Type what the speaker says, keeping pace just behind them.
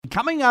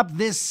Coming up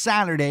this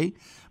Saturday,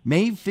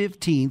 May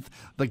 15th,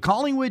 the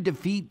Collingwood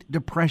Defeat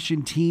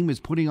Depression Team is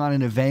putting on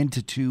an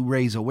event to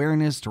raise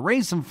awareness, to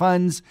raise some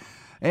funds,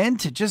 and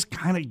to just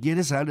kind of get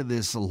us out of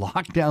this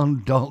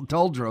lockdown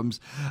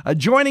doldrums.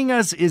 Joining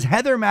us is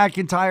Heather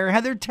McIntyre.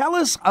 Heather, tell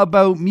us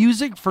about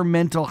Music for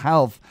Mental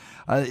Health,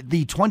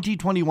 the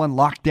 2021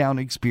 lockdown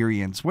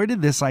experience. Where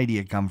did this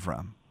idea come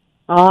from?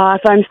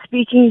 If I'm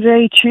speaking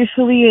very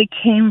truthfully, it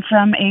came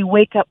from a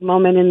wake-up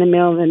moment in the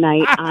middle of the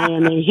night. I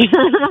am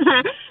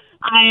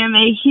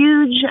a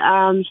huge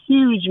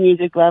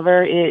music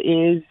lover. It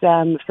is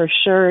for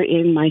sure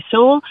in my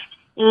soul.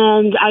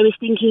 And I was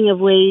thinking of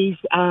ways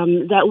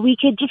that we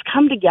could just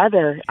come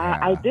together.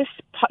 This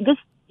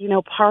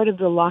part of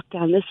the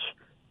lockdown,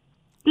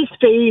 this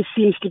phase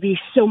seems to be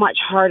so much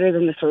harder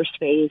than the first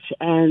phase,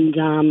 and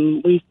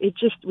we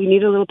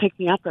need a little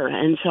pick-me-upper.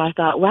 And so I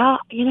thought, well,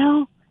 I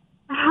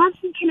have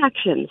some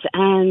connections,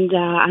 and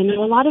I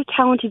know a lot of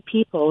talented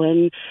people,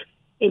 and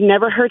it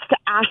never hurts to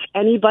ask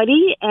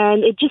anybody,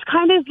 and it just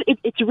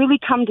it's really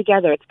come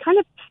together. It's kind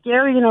of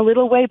scary in a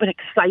little way, but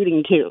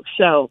exciting too.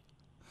 So,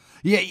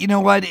 yeah, you know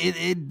what?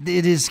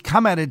 It has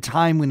come at a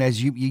time when,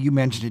 as you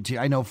mentioned it too,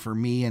 I know for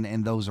me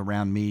and those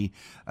around me,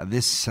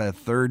 this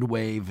third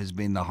wave has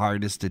been the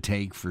hardest to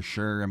take for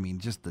sure. I mean,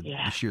 just the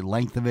sheer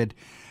length of it.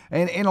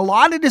 And a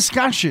lot of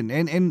discussion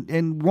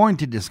and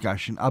warranted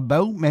discussion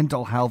about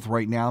mental health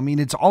right now. I mean,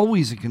 it's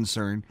always a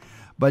concern.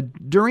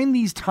 But during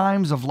these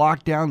times of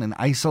lockdown and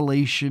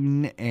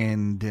isolation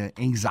and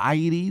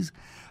anxieties,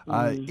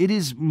 it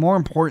is more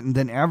important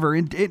than ever.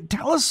 And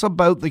tell us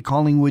about the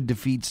Collingwood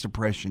Defeats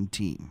Depression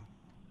Team.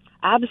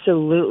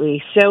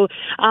 Absolutely. So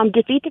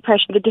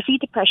the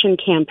Defeat Depression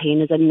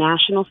campaign is a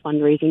national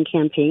fundraising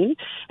campaign,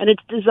 and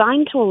it's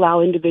designed to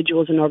allow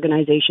individuals and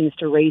organizations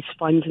to raise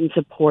funds in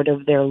support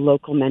of their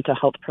local mental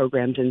health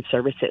programs and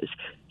services.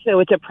 So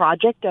it's a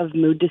project of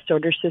Mood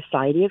Disorder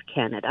Society of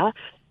Canada.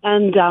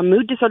 And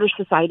Mood Disorder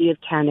Society of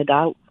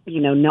Canada,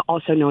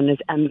 also known as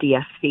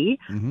MDSC,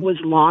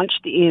 was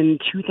launched in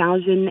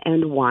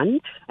 2001,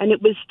 and it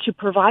was to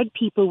provide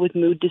people with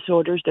mood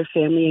disorders, their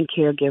family and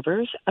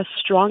caregivers, a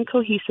strong,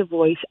 cohesive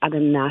voice at a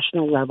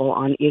national level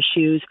on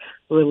issues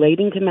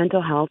relating to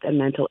mental health and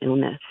mental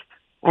illness.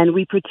 And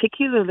we with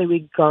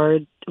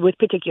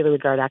particular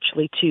regard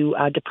actually to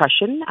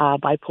depression,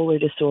 bipolar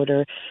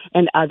disorder,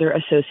 and other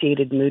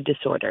associated mood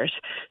disorders.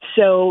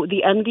 So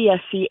the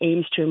MDSC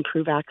aims to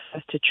improve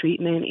access to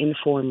treatment,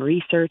 inform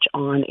research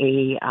on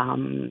a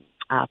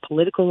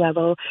political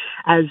level,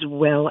 as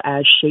well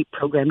as shape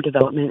program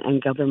development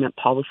and government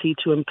policy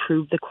to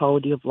improve the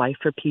quality of life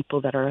for people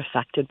that are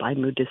affected by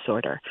mood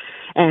disorder.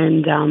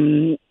 And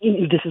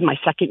this is my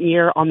second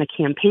year on the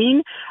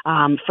campaign,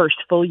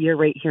 first full year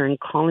right here in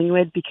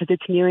Collingwood, because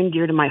it's near and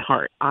dear to my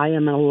heart. I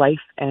am a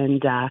life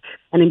and an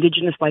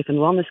Indigenous life and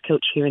wellness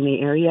coach here in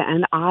the area,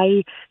 and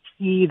I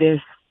see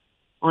this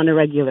on a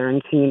regular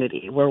in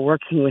community. We're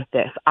working with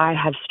this. I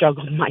have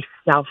struggled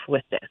myself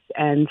with this.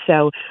 And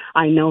so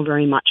I know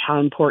very much how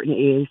important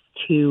it is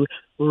to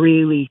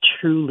really,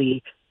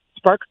 truly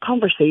spark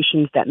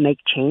conversations that make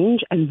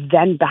change and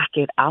then back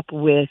it up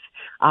with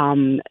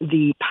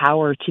the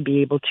power to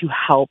be able to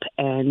help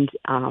and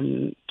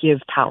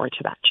give power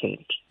to that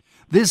change.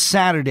 This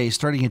Saturday,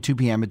 starting at 2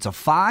 p.m., it's a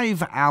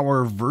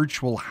 5-hour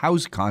virtual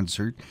house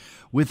concert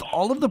with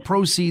all of the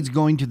proceeds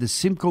going to the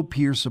Simcoe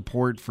Peer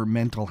Support for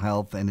Mental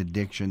Health and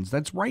Addictions.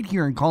 That's right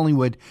here in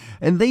Collingwood,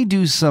 and they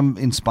do some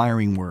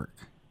inspiring work.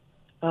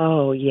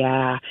 Oh,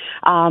 yeah.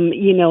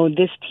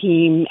 This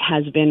team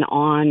has been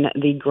on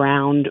the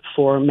ground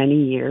for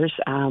many years,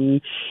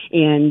 and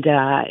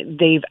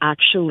they've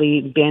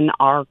actually been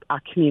our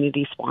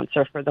community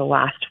sponsor for the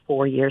last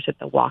 4 years that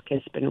the walk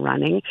has been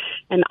running.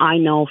 And I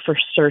know for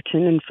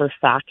certain and for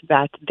fact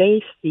that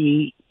they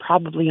see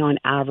probably on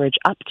average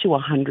up to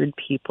 100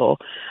 people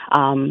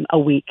a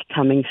week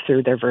coming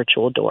through their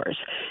virtual doors.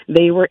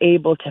 They were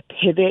able to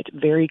pivot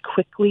very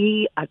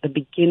quickly at the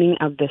beginning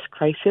of this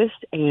crisis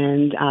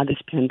and this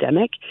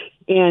pandemic,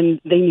 and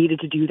they needed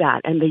to do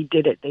that, and they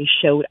did it. They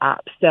showed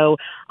up. So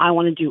I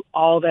want to do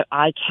all that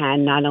I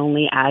can, not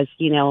only as,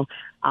 a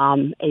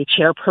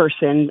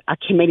chairperson, a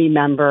committee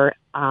member,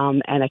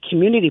 and a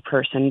community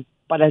person,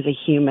 but as a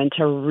human,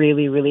 to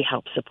really, really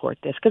help support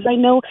this, because I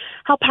know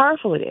how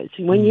powerful it is.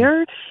 When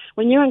you're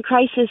in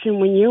crisis and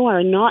when you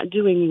are not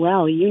doing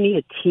well, you need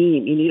a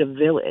team, you need a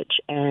village,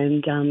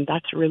 and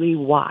that's really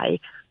why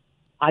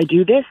I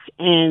do this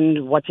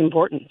and what's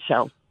important.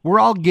 So we're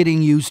all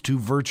getting used to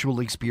virtual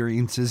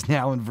experiences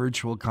now and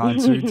virtual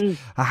concerts.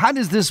 How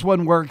does this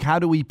one work? How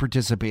do we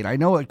participate? I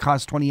know it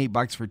costs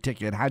 $28 for a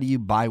ticket. How do you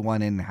buy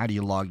one, and how do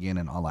you log in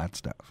and all that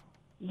stuff?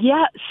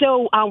 Yeah,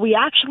 so we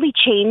actually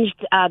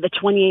changed the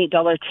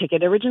 $28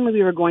 ticket. Originally,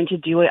 we were going to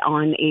do it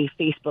on a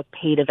Facebook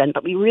paid event,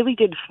 but we really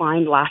did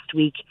find last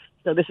week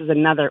So this is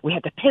we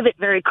had to pivot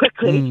very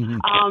quickly.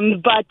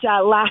 But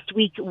last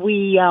week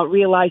we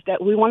realized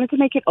that we wanted to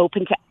make it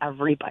open to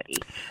everybody.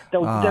 The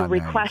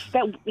request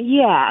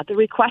the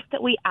request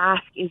that we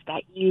ask is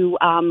that you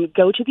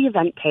go to the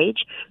event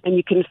page, and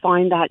you can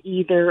find that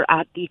either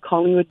at the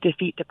Collingwood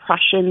Defeat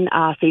Depression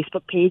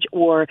Facebook page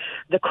or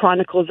the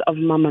Chronicles of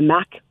Mama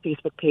Mac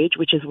Facebook page,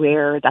 which is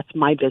where that's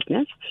my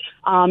business.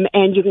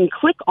 And you can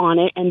click on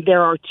it, and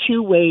there are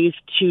 2 ways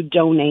to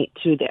donate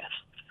to this.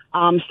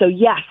 So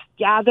yes,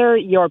 gather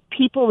your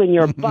people in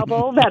your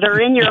bubble that are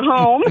in your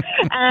home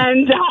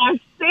and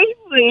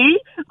safely,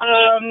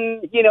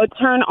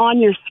 turn on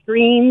your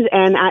screens.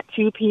 And at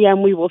 2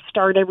 p.m. we will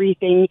start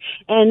everything,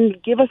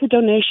 and give us a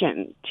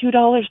donation. $2,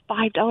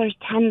 $5,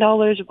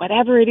 $10,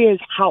 whatever it is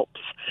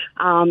helps,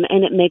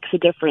 and it makes a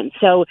difference.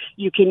 So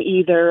you can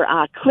either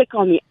click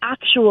on the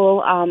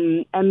actual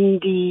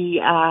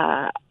MDFC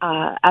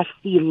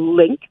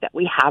link that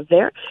we have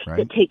there. Right.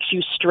 That takes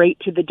you straight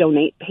to the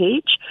donate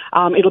page.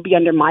 It'll be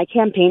under my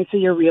campaign, so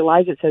you'll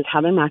realize it says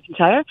Heather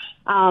McIntyre.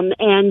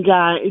 And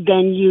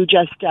then you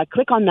just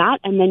click on that,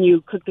 and then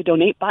you click the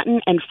donate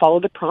button and follow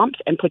the prompts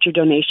and put your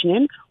donation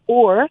in.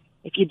 Or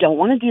if you don't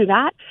want to do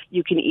that,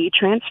 you can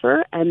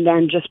e-transfer and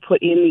then just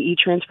put in the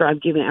e-transfer.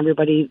 I've given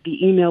everybody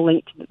the email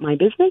link to my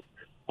business,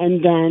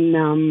 and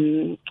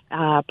then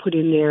put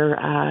in there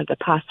the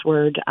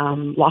password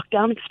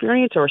lockdown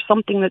experience or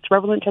something that's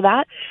relevant to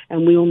that,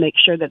 and we will make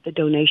sure that the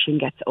donation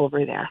gets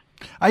over there.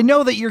 I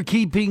know that you're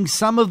keeping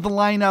some of the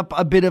lineup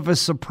a bit of a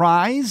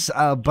surprise,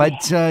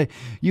 but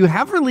you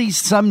have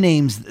released some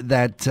names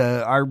that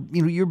are,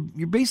 you're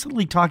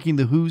basically talking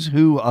the who's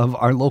who of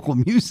our local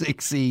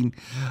music scene.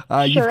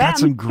 You've got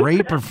some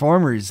great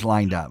performers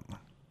lined up.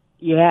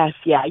 Yes,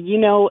 yeah.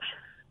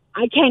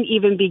 I can't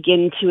even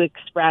begin to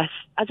express.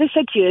 As I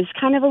said to you, it's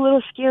kind of a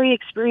little scary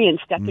experience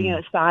stepping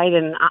outside,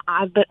 and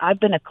I've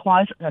been a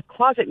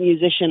closet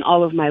musician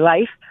all of my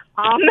life,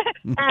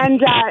 and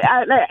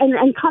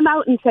come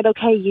out and said,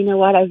 okay, you know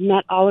what? I've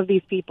met all of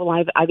these people.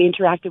 I've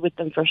interacted with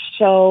them for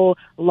so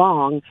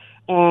long,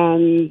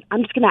 and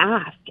I'm just going to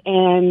ask.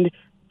 And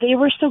they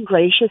were so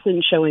gracious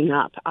in showing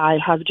up. I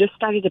have just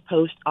started to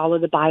post all of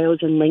the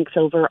bios and links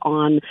over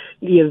on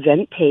the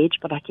event page,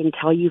 but I can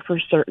tell you for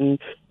certain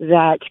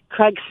that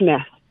Craig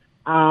Smith,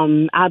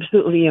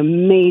 absolutely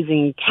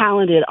amazing,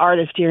 talented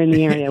artist here in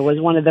the area, was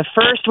one of the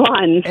first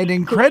ones. And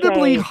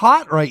incredibly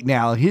hot right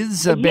now.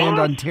 His band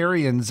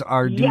Ontarians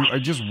are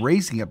just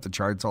racing up the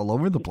charts all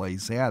over the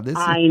place. Yeah,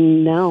 I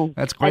know.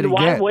 That's quite and a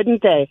get. Why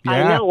wouldn't they? Yeah.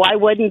 I know. Why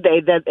wouldn't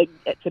they?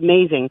 It's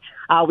amazing.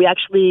 We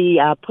actually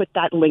put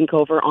that link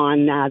over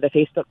on the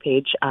Facebook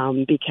page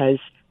because,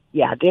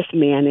 this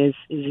man is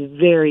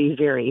very,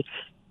 very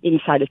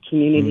inside of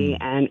community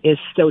and is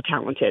so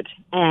talented.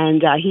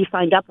 And he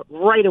signed up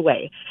right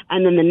away.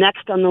 And then the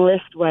next on the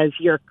list was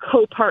your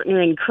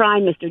co-partner in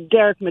crime, Mr.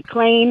 Derek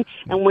McLean.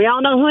 And we all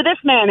know who this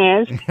man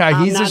is.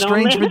 He's a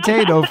strange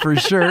potato for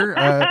sure.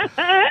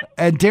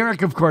 And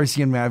Derek, of course,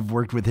 I've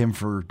worked with him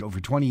for over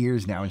 20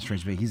 years now in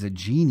Strange Potato. He's a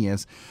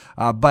genius.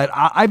 But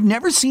I've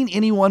never seen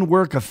anyone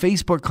work a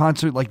Facebook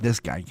concert like this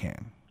guy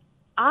can.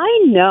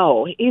 I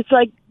know. It's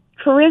like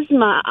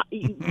charisma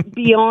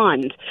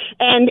beyond.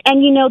 And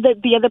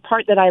the other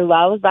part that I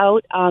love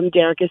about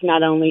Derek is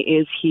not only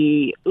is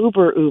he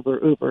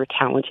uber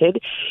talented,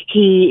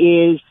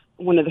 he is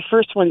one of the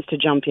first ones to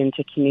jump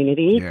into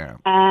community,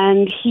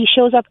 and he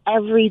shows up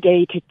every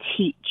day to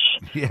teach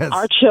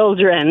our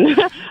children.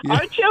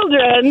 Our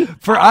children.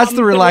 For us,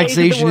 the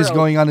relaxation is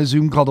going on a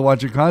Zoom call to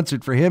watch a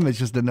concert. For him, it's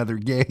just another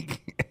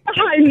gig.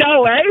 I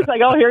know, right? It's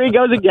like, oh, here he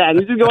goes again.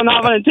 He's just going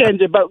off on a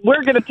tangent, but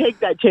we're going to take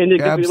that tangent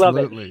because we love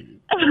it.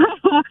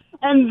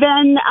 And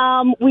then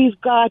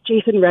we've got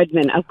Jason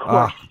Redman, of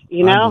course.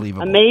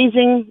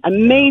 Amazing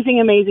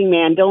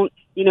man.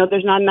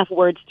 There's not enough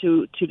words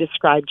to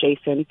describe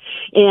Jason.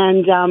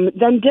 And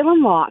then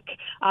Dylan Locke.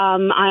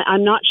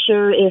 I'm not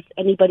sure if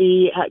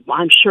anybody,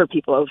 I'm sure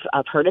people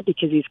have heard it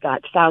because he's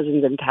got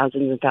thousands and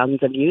thousands and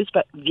thousands of views.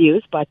 But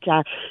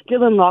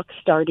Dylan Locke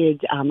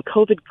started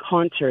COVID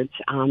concerts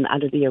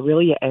out of the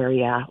Aurelia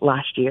area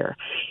last year.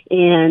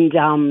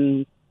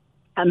 And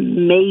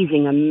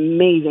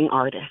amazing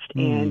artist,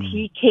 and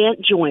he can't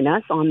join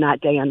us on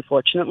that day,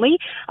 unfortunately,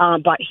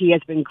 but he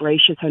has been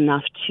gracious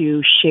enough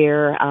to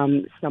share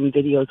some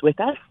videos with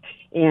us,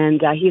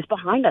 and he's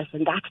behind us,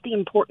 and that's the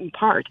important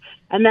part.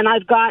 And then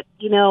I've got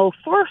 4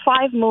 or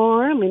 5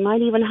 more, and we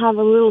might even have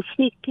a little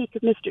sneak peek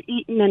of Mr.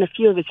 Eaton and a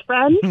few of his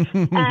friends,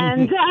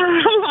 and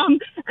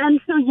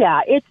so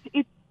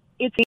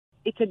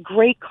it's a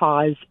great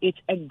cause. It's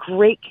a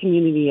great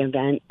community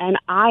event, and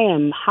I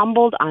am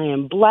humbled, I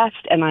am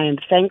blessed, and I am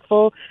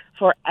thankful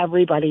for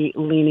everybody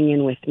leaning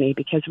in with me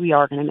because we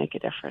are going to make a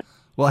difference.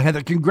 Well,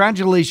 Heather,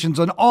 congratulations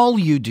on all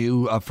you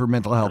do for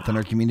mental health in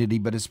our community,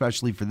 but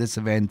especially for this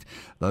event,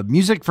 the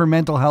Music for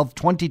Mental Health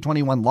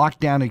 2021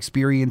 Lockdown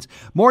Experience.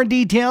 More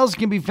details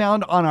can be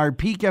found on our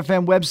Peak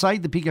FM website,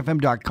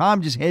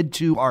 thepeakfm.com. Just head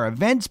to our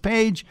events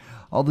page.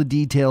 All the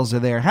details are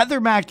there. Heather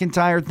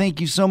McIntyre,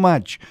 thank you so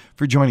much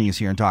for joining us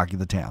here on Talking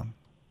the Town.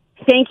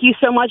 Thank you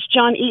so much,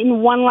 John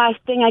Eaton. One last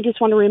thing, I just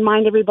want to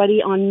remind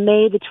everybody on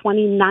May the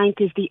 29th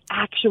is the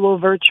actual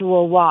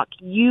virtual walk.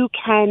 You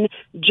can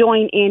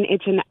join in.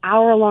 It's an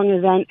hour-long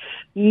event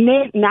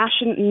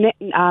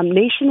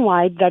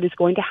nationwide that is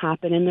going to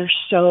happen, and there's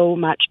so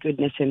much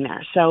goodness in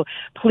there. So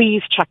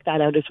please check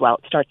that out as well.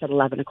 It starts at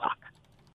 11 o'clock.